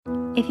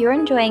If you're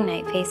enjoying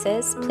Night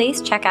Faces,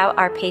 please check out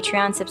our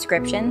Patreon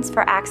subscriptions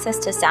for access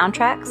to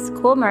soundtracks,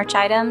 cool merch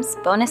items,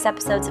 bonus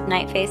episodes of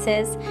Night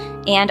Faces,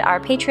 and our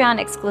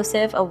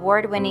Patreon-exclusive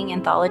award-winning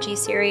anthology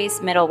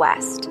series, Middle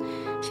West.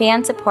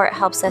 Fan support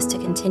helps us to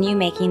continue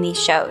making these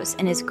shows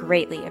and is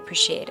greatly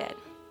appreciated.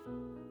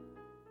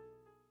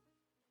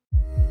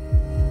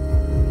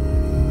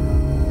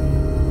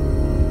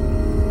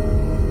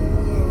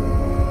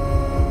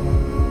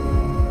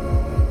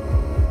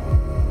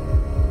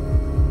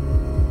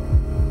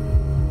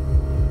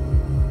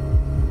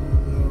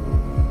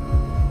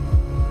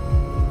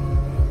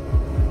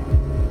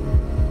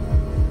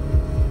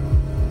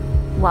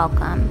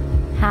 Welcome.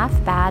 Half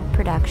Bad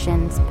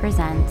Productions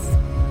presents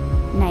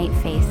Night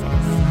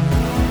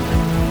Faces.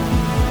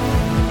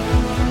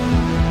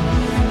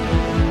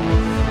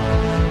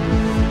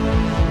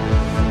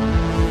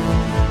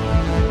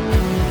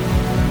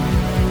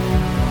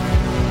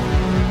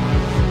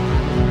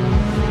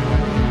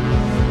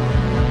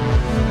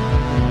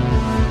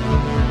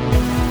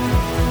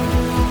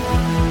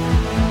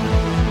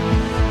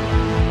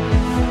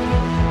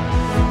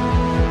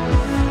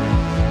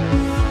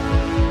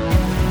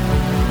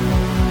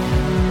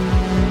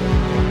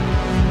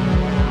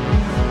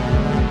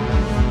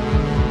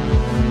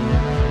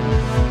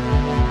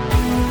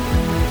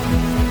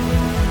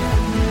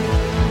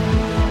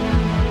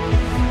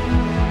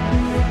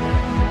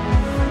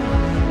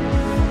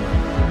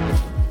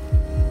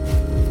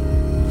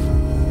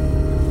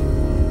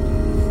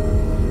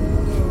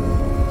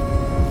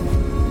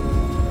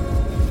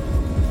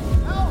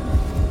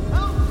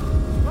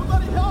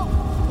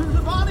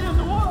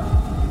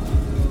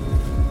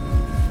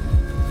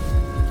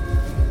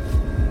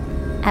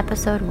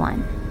 Episode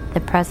 1,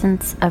 The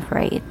Presence of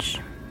Rage.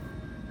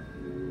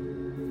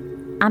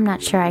 I'm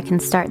not sure I can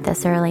start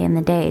this early in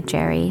the day,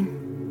 Jerry.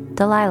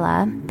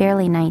 Delilah,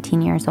 barely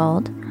 19 years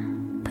old,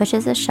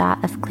 pushes a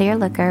shot of clear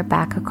liquor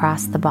back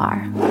across the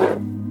bar.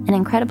 An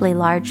incredibly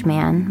large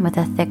man with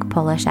a thick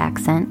Polish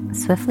accent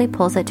swiftly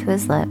pulls it to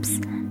his lips,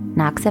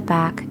 knocks it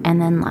back,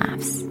 and then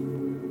laughs.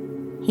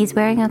 He's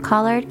wearing a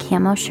collared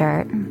camo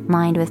shirt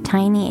lined with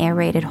tiny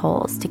aerated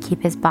holes to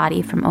keep his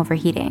body from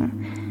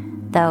overheating,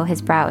 though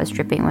his brow is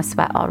dripping with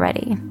sweat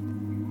already.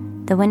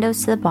 The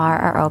windows to the bar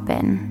are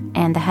open,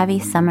 and the heavy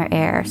summer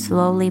air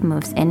slowly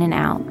moves in and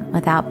out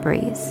without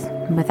breeze,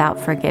 without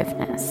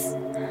forgiveness.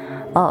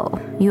 "Oh,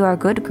 you are a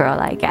good girl,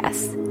 I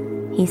guess,"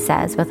 he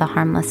says with a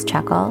harmless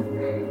chuckle.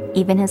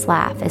 Even his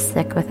laugh is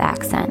thick with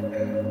accent.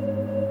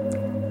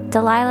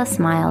 Delilah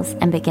smiles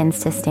and begins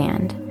to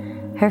stand,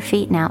 her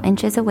feet now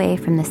inches away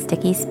from the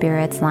sticky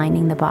spirits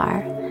lining the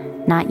bar,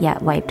 not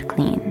yet wiped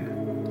clean.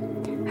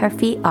 Her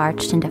feet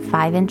arched into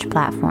 5-inch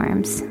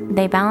platforms,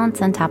 they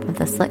balance on top of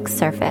the slick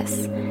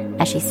surface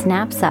as she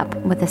snaps up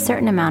with a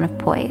certain amount of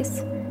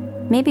poise.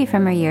 Maybe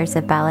from her years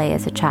of ballet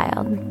as a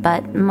child,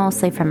 but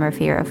mostly from her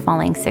fear of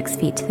falling 6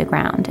 feet to the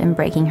ground and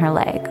breaking her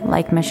leg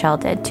like Michelle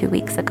did 2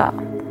 weeks ago.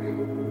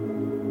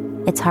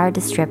 It's hard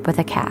to strip with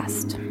a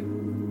cast.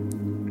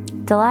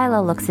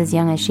 Delilah looks as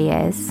young as she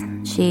is.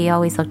 She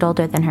always looked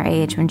older than her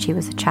age when she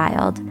was a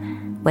child,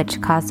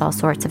 which caused all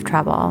sorts of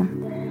trouble.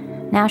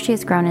 Now she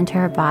has grown into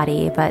her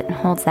body, but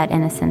holds that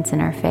innocence in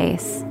her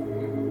face.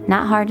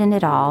 Not hardened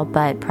at all,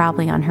 but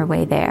probably on her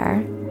way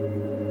there.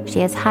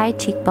 She has high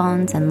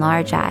cheekbones and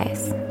large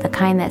eyes, the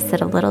kind that sit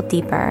a little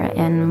deeper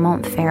and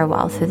won't fare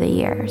well through the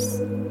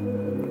years.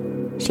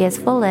 She has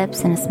full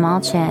lips and a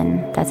small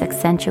chin that's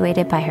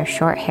accentuated by her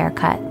short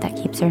haircut that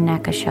keeps her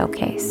neck a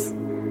showcase.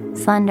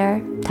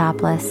 Slender,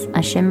 topless,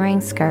 a shimmering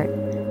skirt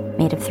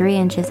made of 3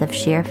 inches of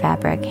sheer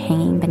fabric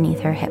hanging beneath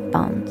her hip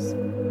bones.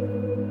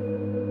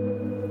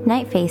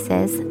 Night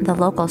Faces, the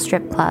local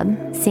strip club,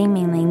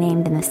 seemingly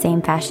named in the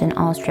same fashion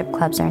all strip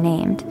clubs are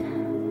named,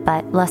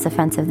 but less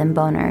offensive than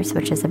Boners,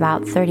 which is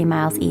about 30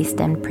 miles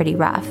east and pretty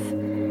rough,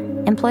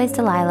 employs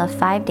Delilah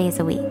 5 days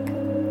a week.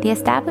 The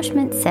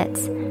establishment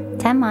sits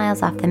 10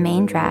 miles off the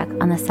main drag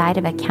on the side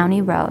of a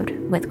county road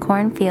with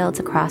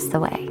cornfields across the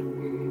way.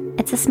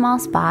 It's a small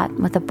spot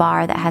with a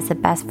bar that has the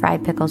best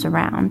fried pickles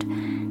around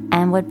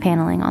and wood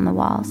paneling on the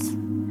walls.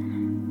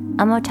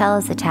 A motel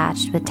is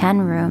attached with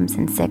 10 rooms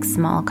and 6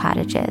 small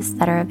cottages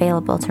that are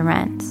available to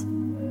rent.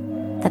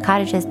 The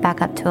cottages back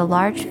up to a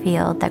large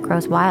field that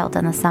grows wild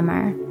in the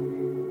summer.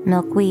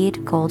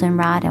 Milkweed,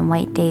 goldenrod, and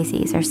white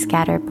daisies are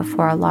scattered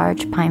before a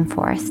large pine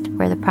forest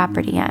where the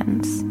property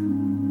ends.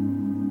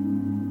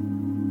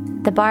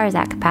 The bar is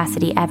at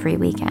capacity every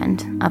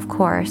weekend. Of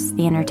course,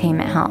 the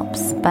entertainment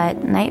helps,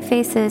 but Night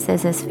Faces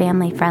is as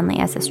family-friendly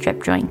as a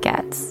strip joint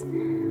gets.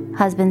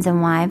 Husbands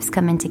and wives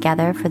come in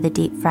together for the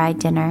deep-fried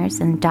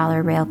dinners and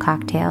dollar rail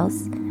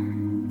cocktails,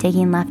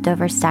 taking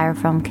leftover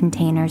styrofoam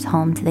containers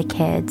home to the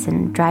kids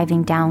and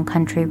driving down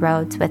country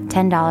roads with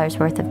 $10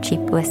 worth of cheap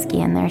whiskey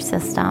in their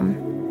system.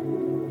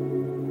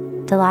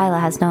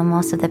 Delilah has known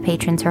most of the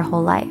patrons her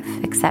whole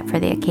life, except for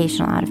the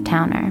occasional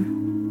out-of-towner.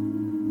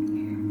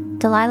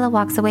 Delilah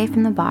walks away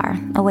from the bar,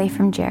 away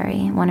from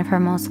Jerry, one of her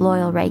most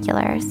loyal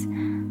regulars,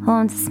 who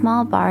owns a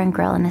small bar and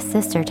grill in a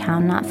sister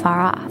town not far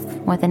off,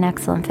 with an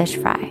excellent fish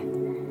fry.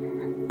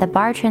 the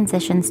bar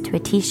transitions to a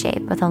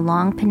T-shape with a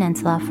long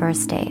peninsula for a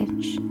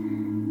stage.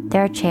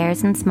 There are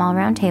chairs and small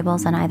round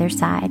tables on either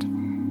side,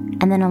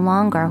 and then a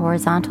longer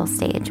horizontal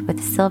stage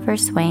with silver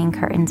swaying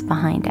curtains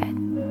behind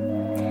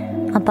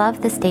it.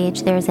 Above the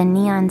stage, there is a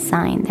neon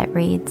sign that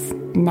reads,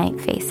 Night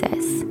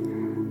Faces.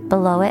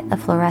 Below it, a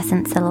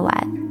fluorescent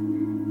silhouette.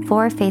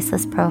 4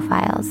 faceless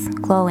profiles,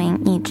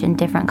 glowing each in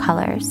different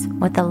colors,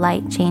 with the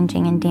light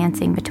changing and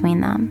dancing between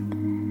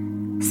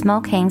them.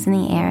 Smoke hangs in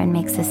the air and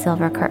makes the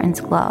silver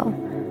curtains glow,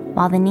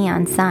 while the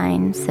neon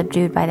sign,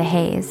 subdued by the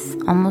haze,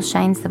 almost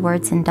shines the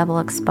words in double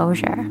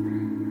exposure,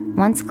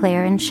 once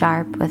clear and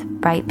sharp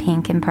with bright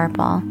pink and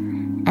purple,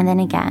 and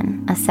then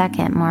again a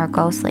second more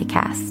ghostly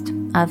cast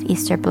of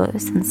Easter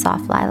blues and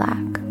soft lilac.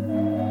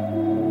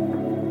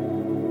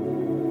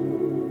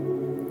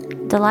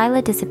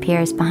 Delilah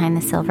disappears behind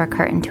the silver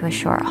curtain to a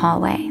short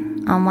hallway.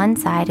 On one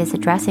side is a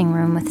dressing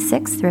room with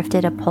 6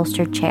 thrifted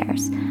upholstered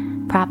chairs,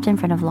 propped in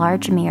front of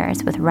large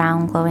mirrors with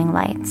round glowing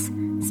lights,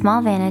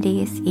 small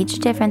vanities, each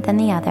different than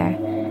the other,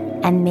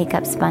 and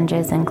makeup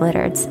sponges and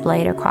glitter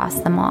displayed across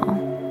them all.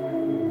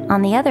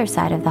 On the other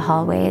side of the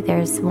hallway,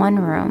 there's one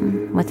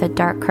room with a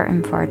dark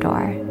curtain for a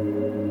door.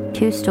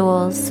 2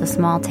 stools, a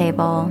small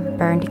table,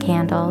 burned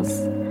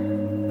candles,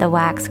 the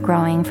wax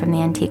growing from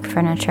the antique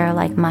furniture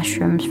like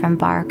mushrooms from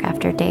bark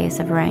after days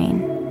of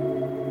rain.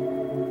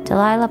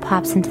 Delilah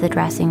pops into the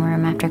dressing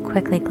room after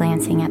quickly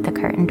glancing at the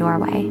curtained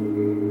doorway,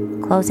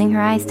 closing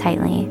her eyes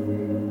tightly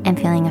and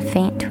feeling a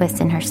faint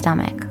twist in her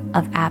stomach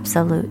of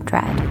absolute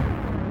dread.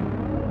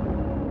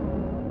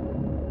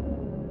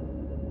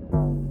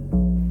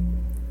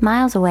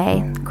 Miles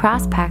away,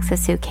 Cross packs a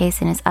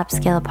suitcase in his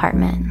upscale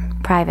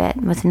apartment, private,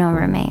 with no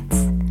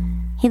roommates.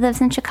 He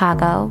lives in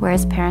Chicago, where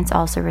his parents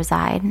also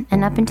reside,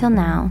 and up until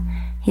now,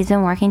 he's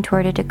been working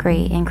toward a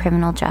degree in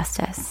criminal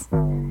justice.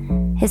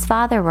 His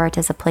father worked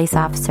as a police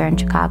officer in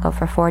Chicago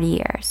for 40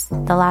 years,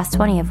 the last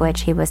 20 of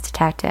which he was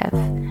detective.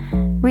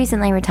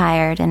 Recently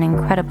retired and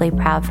incredibly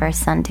proud for his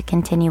son to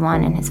continue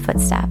on in his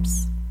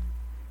footsteps.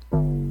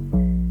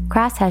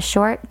 Cross has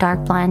short,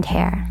 dark blonde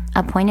hair,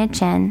 a pointed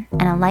chin,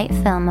 and a light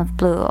film of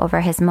blue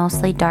over his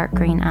mostly dark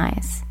green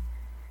eyes.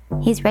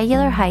 He's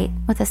regular height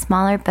with a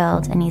smaller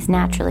build, and he's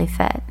naturally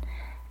fit,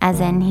 as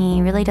in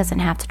he really doesn't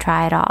have to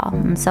try at all,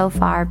 and so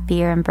far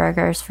beer and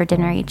burgers for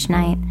dinner each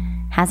night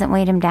hasn't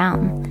weighed him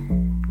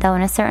down, though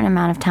in a certain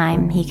amount of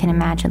time he can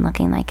imagine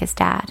looking like his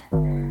dad.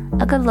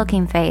 A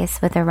good-looking face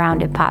with a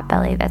rounded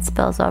potbelly that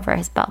spills over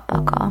his belt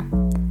buckle.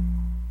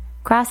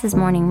 Cross's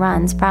morning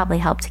runs probably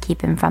help to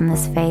keep him from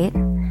this fate,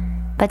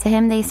 but to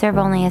him they serve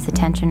only as a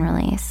tension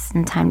release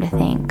and time to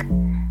think,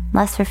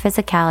 less for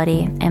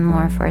physicality and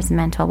more for his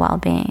mental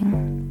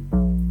well-being.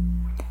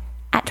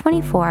 At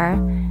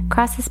 24,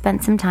 Cross has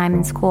spent some time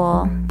in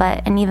school,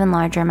 but an even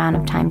larger amount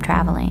of time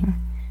traveling.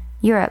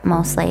 Europe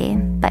mostly,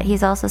 but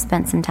he's also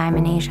spent some time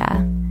in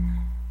Asia.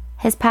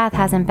 His path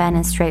hasn't been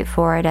as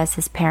straightforward as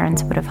his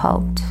parents would have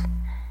hoped.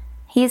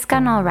 He's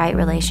got an alright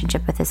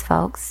relationship with his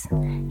folks.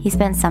 He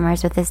spent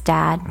summers with his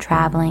dad,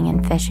 traveling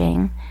and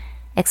fishing,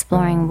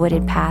 exploring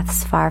wooded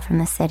paths far from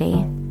the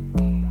city.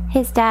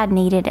 His dad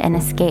needed an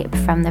escape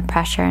from the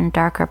pressure and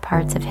darker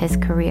parts of his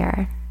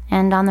career,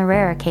 and on the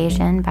rare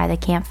occasion, by the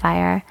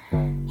campfire,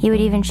 he would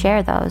even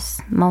share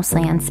those,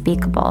 mostly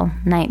unspeakable,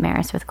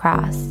 nightmares with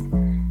Cross.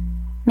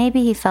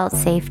 Maybe he felt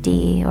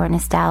safety or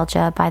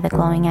nostalgia by the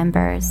glowing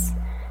embers,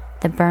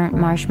 the burnt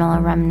marshmallow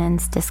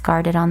remnants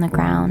discarded on the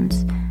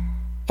ground.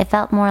 It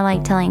felt more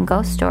like telling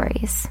ghost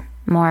stories,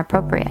 more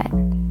appropriate.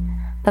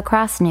 But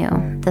Cross knew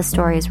the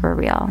stories were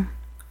real.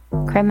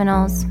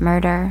 Criminals,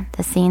 murder,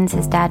 the scenes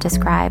his dad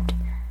described,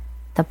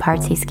 the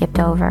parts he skipped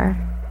over,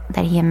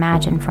 that he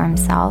imagined for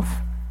himself,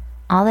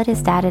 all that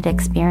his dad had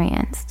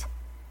experienced.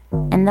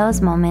 In those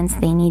moments,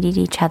 they needed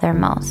each other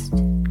most.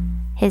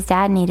 His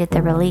dad needed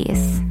the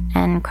release,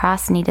 and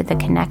Cross needed the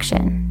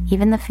connection,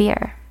 even the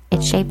fear.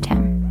 It shaped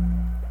him.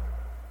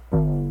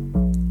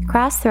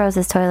 Cross throws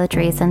his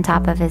toiletries on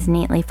top of his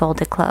neatly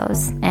folded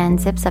clothes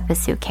and zips up his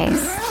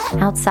suitcase.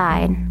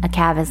 Outside, a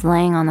cab is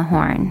laying on the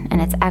horn,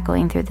 and it's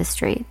echoing through the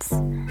streets.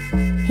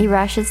 He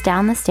rushes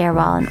down the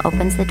stairwell and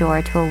opens the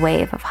door to a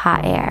wave of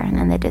hot air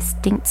and the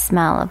distinct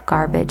smell of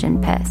garbage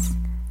and piss.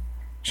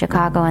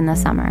 Chicago in the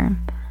summer.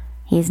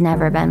 He's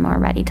never been more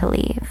ready to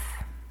leave.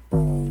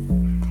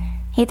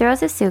 He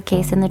throws his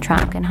suitcase in the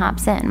trunk and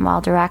hops in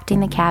while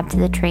directing the cab to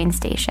the train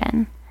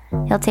station.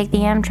 He'll take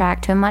the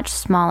Amtrak to a much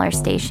smaller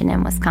station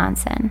in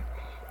Wisconsin.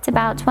 It's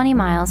about 20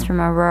 miles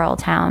from a rural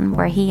town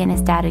where he and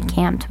his dad had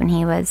camped when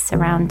he was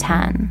around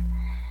 10.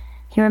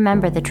 He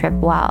remembered the trip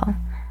well,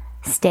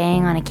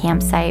 staying on a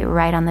campsite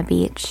right on the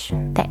beach,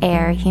 the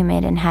air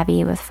humid and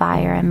heavy with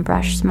fire and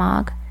brush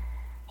smog.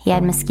 He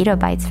had mosquito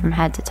bites from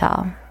head to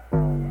toe.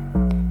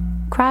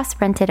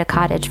 Cross rented a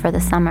cottage for the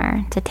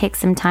summer to take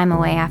some time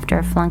away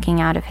after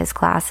flunking out of his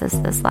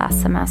classes this last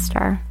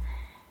semester.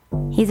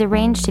 He's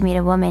arranged to meet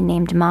a woman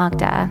named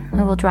Magda,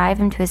 who will drive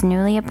him to his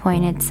newly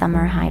appointed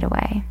summer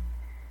hideaway.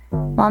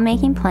 While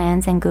making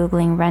plans and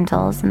Googling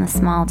rentals in the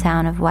small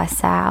town of West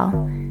Sal,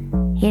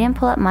 he didn't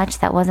pull up much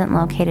that wasn't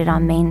located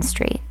on Main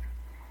Street.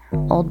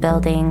 Old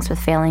buildings with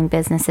failing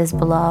businesses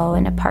below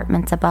and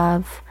apartments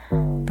above,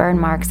 burn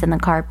marks in the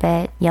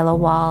carpet, yellow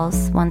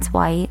walls, once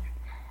white.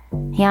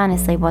 He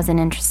honestly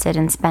wasn't interested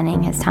in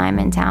spending his time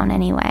in town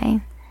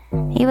anyway.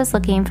 He was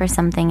looking for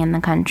something in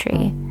the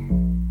country.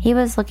 He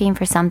was looking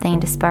for something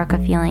to spark a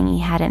feeling he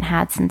hadn't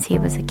had since he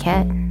was a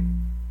kid.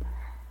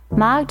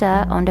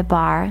 Magda owned a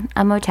bar,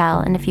 a motel,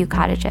 and a few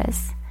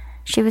cottages.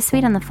 She was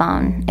sweet on the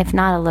phone, if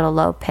not a little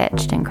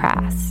low-pitched and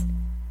crass.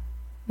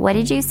 "What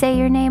did you say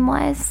your name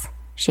was?"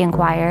 she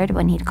inquired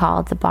when he'd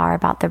called the bar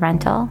about the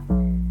rental.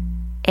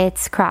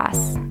 "It's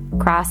Cross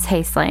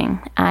Hasling.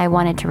 I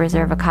wanted to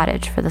reserve a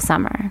cottage for the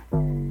summer."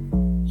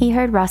 He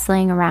heard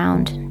rustling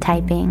around,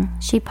 typing.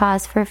 She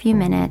paused for a few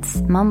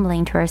minutes,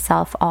 mumbling to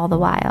herself all the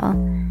while.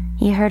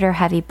 He heard her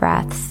heavy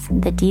breaths,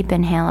 the deep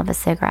inhale of a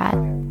cigarette.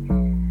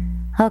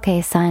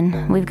 "Okay,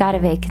 son, we've got a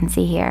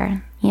vacancy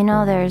here. You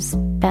know there's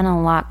been a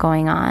lot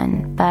going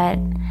on, but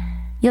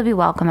you'll be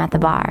welcome at the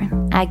bar.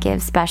 I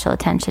give special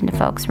attention to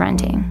folks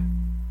renting."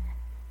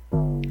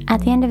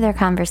 At the end of their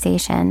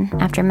conversation,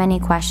 after many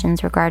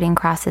questions regarding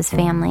Cross's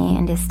family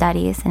and his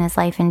studies and his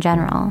life in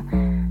general,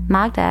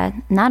 Magda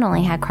not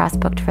only had Cross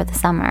booked for the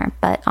summer,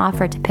 but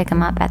offered to pick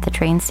him up at the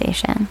train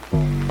station.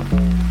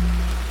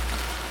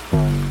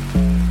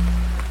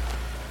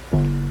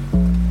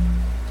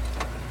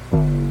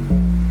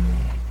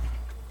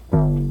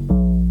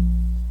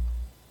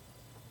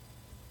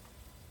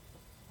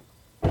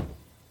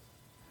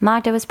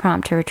 Magda was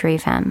prompt to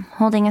retrieve him,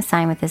 holding a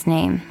sign with his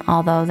name,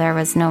 although there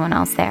was no one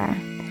else there.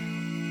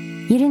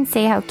 "You didn't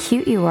say how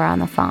cute you were on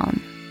the phone."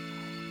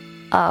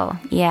 "Oh,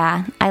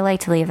 yeah, I like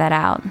to leave that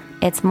out.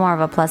 It's more of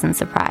a pleasant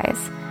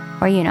surprise.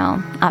 Or,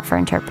 up for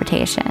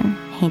interpretation,"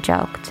 he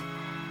joked.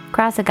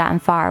 Cross had gotten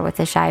far with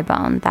the shy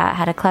bone that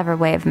had a clever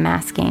way of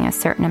masking a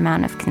certain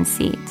amount of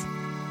conceit.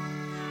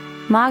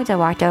 Magda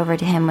walked over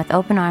to him with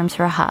open arms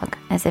for a hug,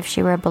 as if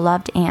she were a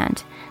beloved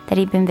aunt that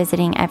he'd been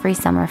visiting every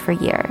summer for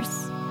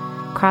years.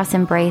 Cross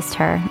embraced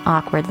her,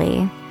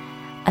 awkwardly,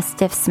 a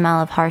stiff smell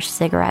of harsh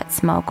cigarette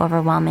smoke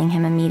overwhelming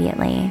him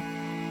immediately,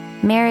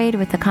 married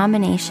with a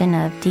combination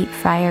of deep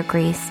fryer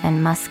grease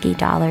and musky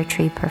Dollar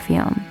Tree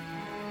perfume.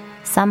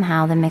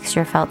 Somehow the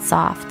mixture felt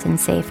soft and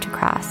safe to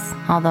Cross,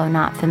 although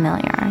not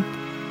familiar.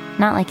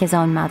 Not like his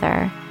own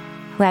mother,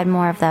 who had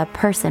more of the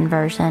person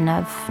version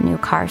of new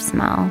car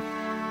smell.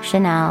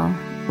 Chanel,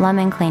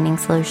 lemon cleaning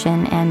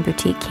solution, and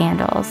boutique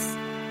candles.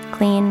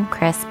 Clean,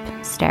 crisp,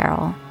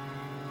 sterile.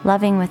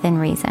 Loving within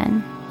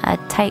reason, a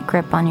tight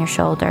grip on your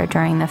shoulder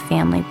during the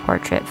family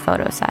portrait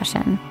photo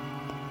session.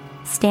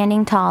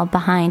 Standing tall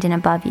behind and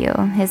above you,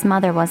 his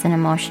mother wasn't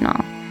emotional.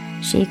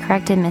 She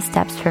corrected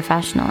missteps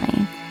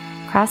professionally.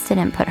 Cross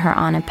didn't put her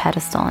on a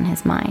pedestal in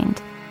his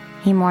mind.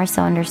 He more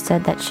so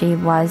understood that she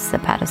was the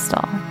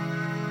pedestal.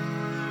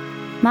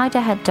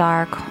 Magda had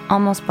dark,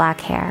 almost black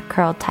hair,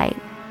 curled tight,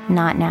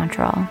 not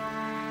natural,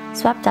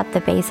 swept up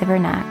the base of her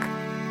neck,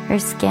 her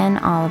skin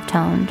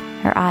olive-toned,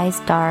 her eyes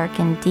dark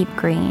and deep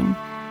green,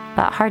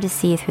 but hard to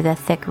see through the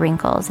thick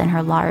wrinkles in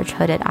her large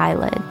hooded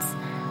eyelids,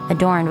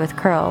 adorned with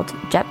curled,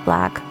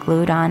 jet-black,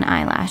 glued-on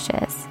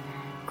eyelashes.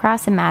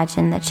 Cross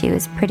imagined that she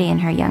was pretty in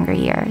her younger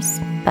years,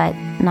 but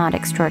not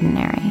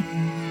extraordinary.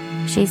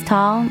 She's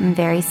tall and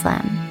very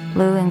slim.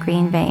 Blue and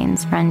green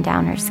veins run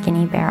down her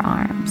skinny bare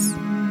arms.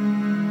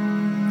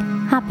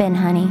 "Hop in,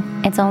 honey.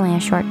 It's only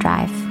a short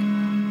drive."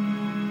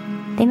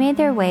 They made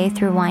their way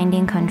through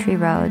winding country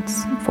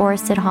roads,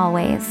 forested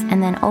hallways,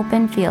 and then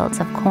open fields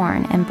of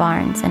corn and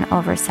barns and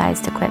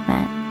oversized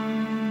equipment.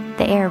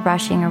 The air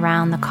rushing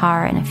around the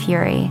car in a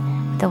fury,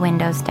 with the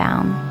windows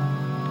down.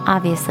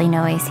 Obviously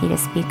no AC to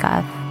speak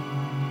of.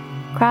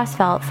 Cross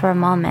felt for a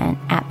moment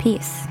at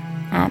peace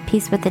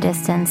with the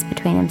distance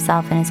between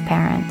himself and his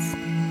parents,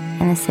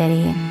 and the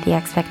city, the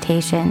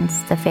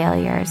expectations, the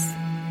failures,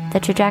 the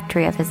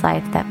trajectory of his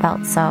life that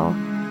felt so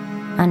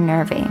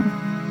unnerving.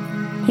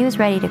 He was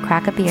ready to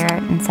crack a beer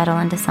and settle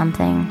into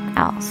something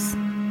else.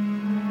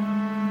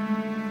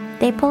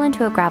 They pull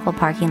into a gravel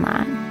parking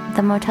lot.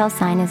 The motel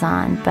sign is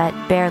on, but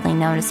barely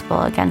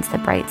noticeable against the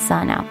bright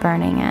sun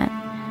outburning it.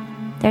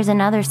 There's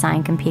another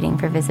sign competing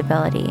for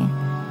visibility.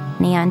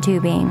 Neon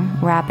tubing,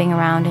 wrapping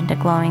around into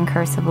glowing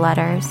cursive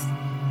letters.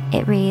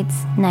 It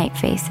reads, "Night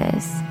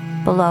Faces."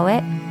 Below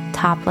it,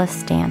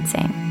 "Topless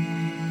Dancing."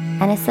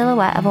 And a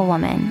silhouette of a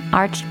woman,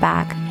 arched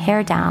back,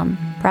 hair down,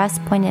 breasts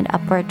pointed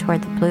upward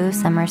toward the blue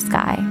summer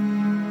sky.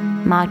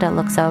 Magda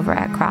looks over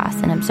at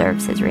Cross and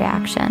observes his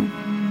reaction.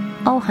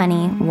 "Oh,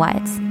 honey,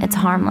 what? It's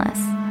harmless.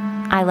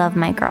 I love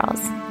my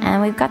girls,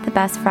 and we've got the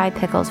best fried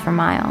pickles for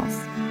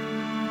miles.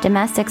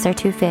 Domestics are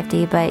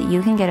 $2.50, but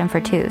you can get them for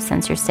 $2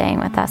 since you're staying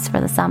with us for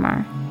the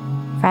summer.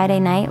 Friday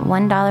night,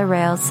 $1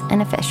 rails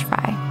and a fish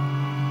fry."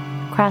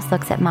 Cross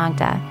looks at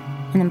Magda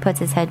and then puts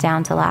his head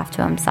down to laugh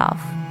to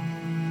himself.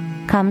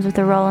 "Comes with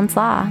a roll and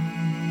slaw."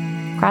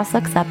 Cross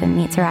looks up and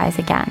meets her eyes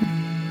again.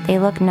 They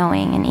look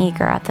knowing and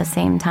eager at the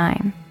same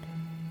time.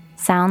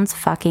 Sounds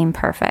fucking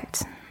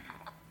perfect.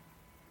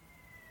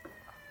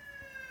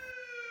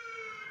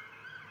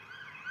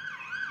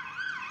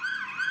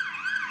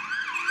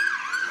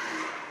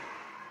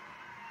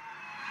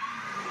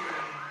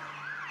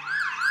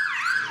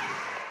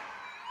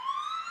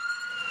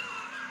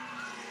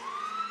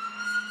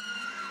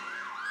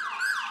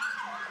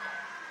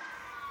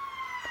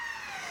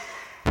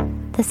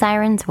 The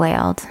sirens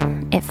wailed.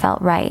 It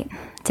felt right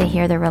to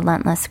hear the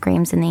relentless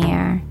screams in the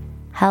air,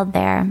 held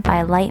there by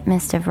a light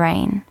mist of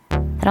rain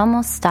that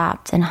almost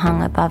stopped and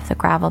hung above the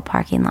gravel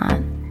parking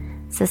lot,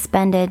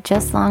 suspended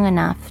just long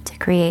enough to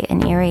create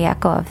an eerie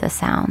echo of the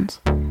sound,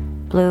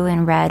 blue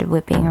and red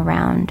whipping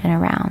around and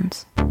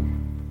around.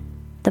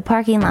 The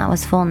parking lot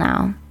was full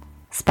now.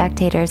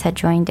 Spectators had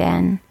joined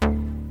in.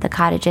 The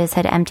cottages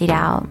had emptied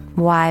out,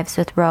 wives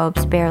with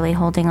robes barely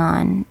holding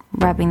on,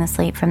 rubbing the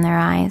sleep from their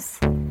eyes.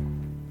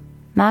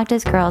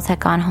 Magda's girls had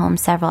gone home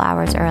several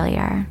hours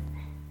earlier,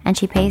 and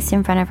she paced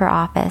in front of her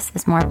office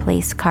as more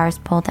police cars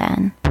pulled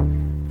in.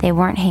 They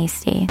weren't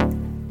hasty.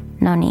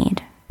 No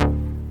need.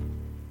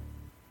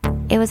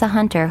 It was a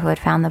hunter who had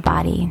found the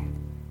body.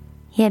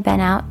 He had been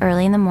out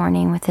early in the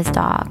morning with his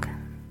dog.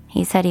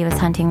 He said he was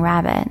hunting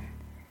rabbit.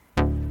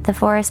 The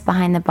forest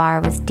behind the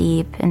bar was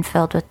deep and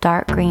filled with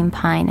dark green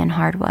pine and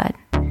hardwood.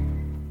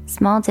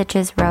 Small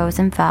ditches rose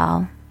and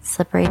fell.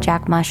 Slippery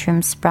jack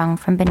mushrooms sprung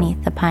from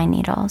beneath the pine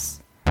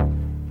needles.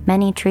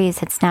 Many trees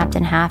had snapped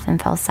in half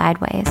and fell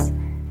sideways,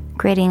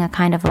 creating a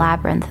kind of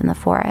labyrinth in the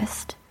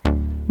forest.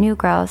 New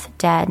growth,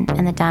 dead,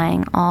 and the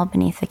dying all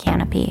beneath the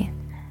canopy.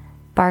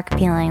 Bark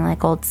peeling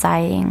like old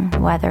siding,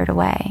 weathered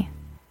away.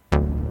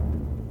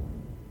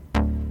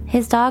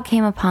 His dog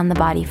came upon the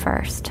body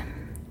first.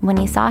 When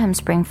he saw him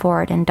spring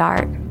forward and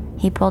dart,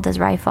 he pulled his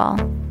rifle.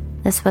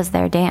 This was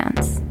their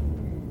dance.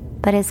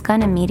 But his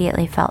gun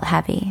immediately felt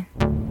heavy.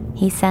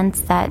 He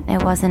sensed that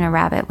it wasn't a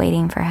rabbit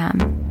waiting for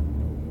him.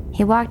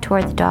 He walked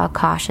toward the dog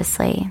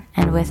cautiously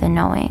and with a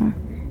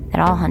knowing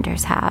that all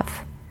hunters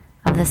have,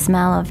 of the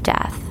smell of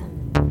death.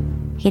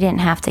 He didn't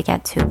have to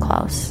get too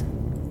close.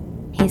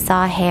 He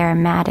saw hair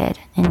matted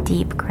in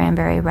deep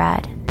cranberry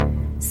red,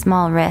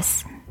 small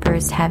wrists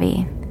bruised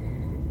heavy,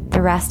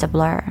 the rest a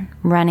blur,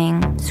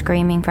 running,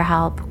 screaming for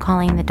help,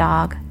 calling the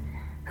dog,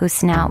 whose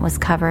snout was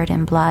covered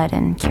in blood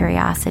and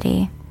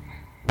curiosity.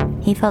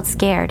 He felt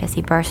scared as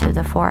he burst through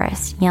the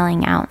forest,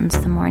 yelling out into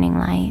the morning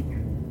light.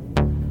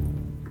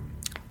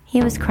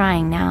 He was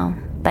crying now,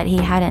 but he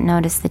hadn't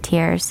noticed the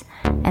tears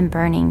and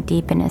burning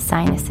deep in his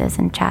sinuses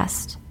and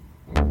chest.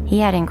 He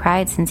hadn't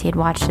cried since he had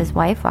watched his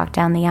wife walk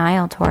down the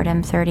aisle toward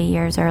him 30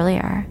 years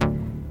earlier.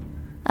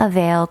 A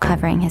veil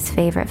covering his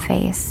favorite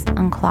face,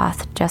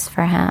 unclothed just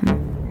for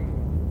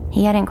him.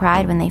 He hadn't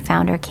cried when they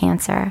found her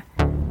cancer,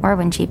 or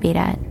when she beat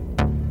it,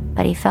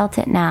 but he felt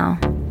it now,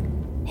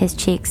 his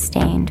cheeks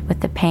stained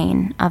with the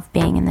pain of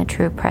being in the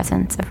true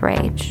presence of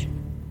rage.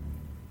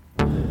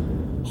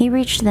 He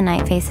reached the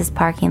Night Faces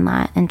parking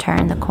lot and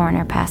turned the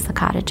corner past the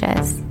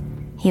cottages.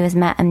 He was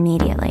met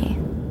immediately.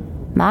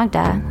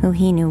 Magda, who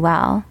he knew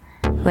well,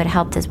 who had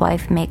helped his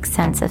wife make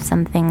sense of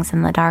some things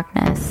in the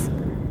darkness,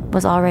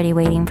 was already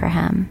waiting for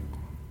him.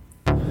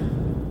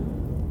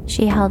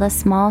 She held a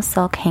small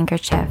silk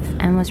handkerchief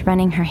and was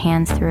running her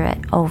hands through it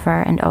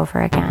over and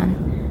over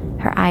again,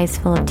 her eyes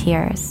full of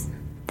tears,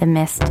 the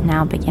mist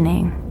now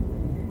beginning.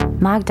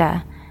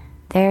 "Magda,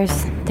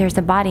 there's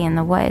a body in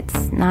the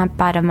woods, not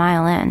but a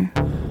mile in."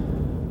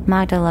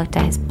 Magda looked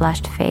at his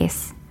blushed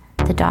face,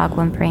 the dog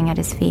whimpering at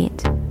his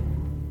feet.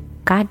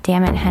 "God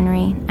damn it,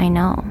 Henry, I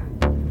know.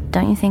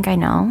 Don't you think I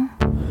know?"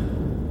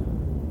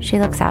 She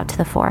looks out to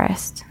the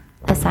forest.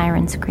 The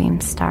siren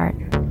screams start.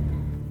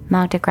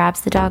 Magda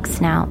grabs the dog's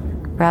snout,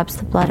 rubs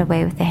the blood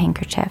away with the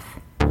handkerchief,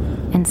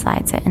 and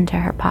slides it into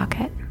her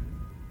pocket.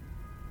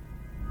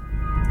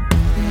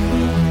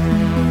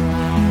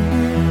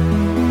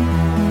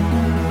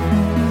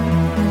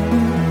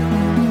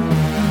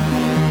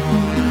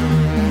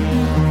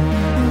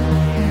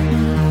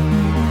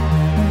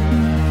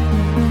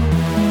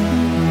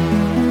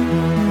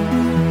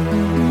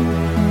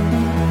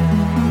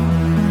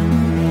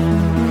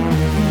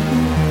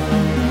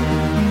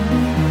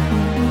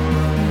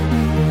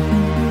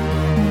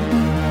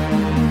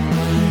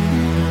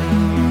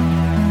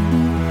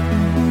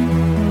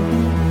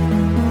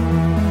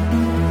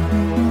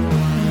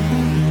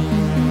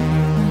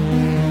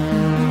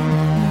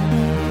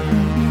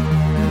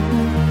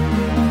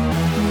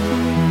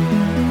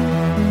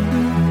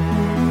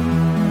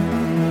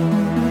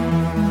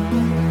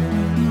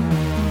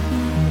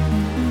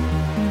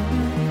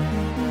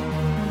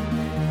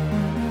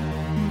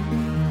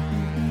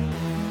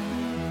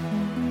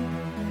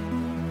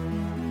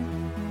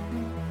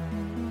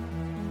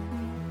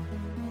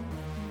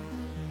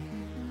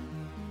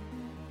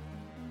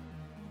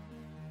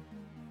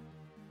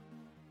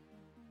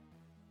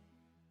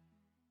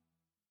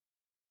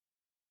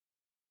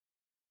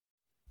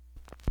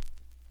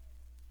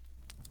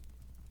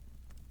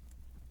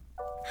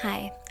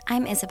 Hi,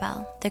 I'm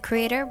Isabel, the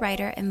creator,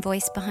 writer, and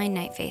voice behind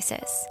Night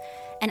Faces,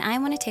 and I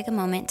want to take a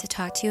moment to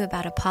talk to you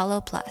about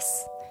Apollo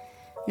Plus.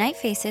 Night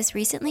Faces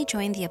recently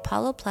joined the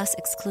Apollo Plus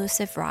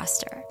exclusive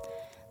roster.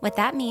 What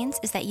that means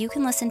is that you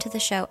can listen to the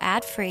show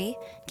ad-free,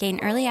 gain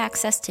early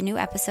access to new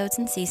episodes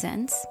and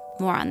seasons,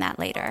 more on that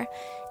later,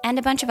 and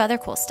a bunch of other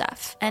cool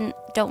stuff. And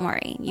don't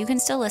worry, you can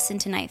still listen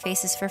to Night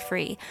Faces for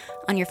free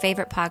on your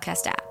favorite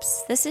podcast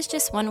apps. This is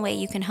just one way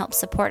you can help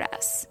support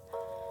us.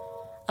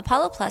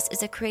 Apollo Plus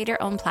is a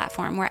creator-owned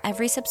platform where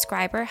every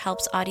subscriber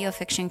helps audio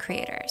fiction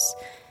creators.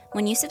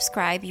 When you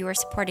subscribe, you are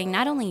supporting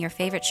not only your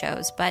favorite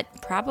shows, but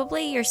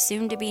probably your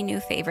soon-to-be new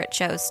favorite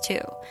shows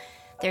too.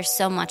 There's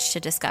so much to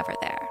discover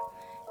there.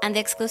 And the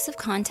exclusive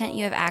content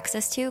you have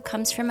access to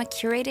comes from a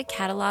curated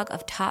catalog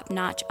of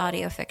top-notch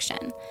audio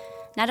fiction.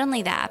 Not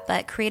only that,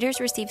 but creators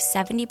receive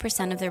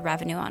 70% of their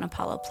revenue on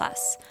Apollo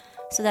Plus,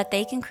 so that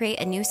they can create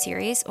a new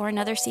series or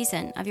another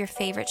season of your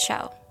favorite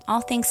show,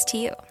 all thanks to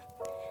you.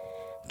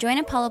 Join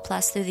Apollo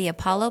Plus through the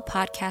Apollo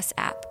Podcast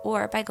app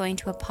or by going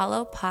to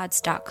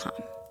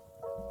apollopods.com.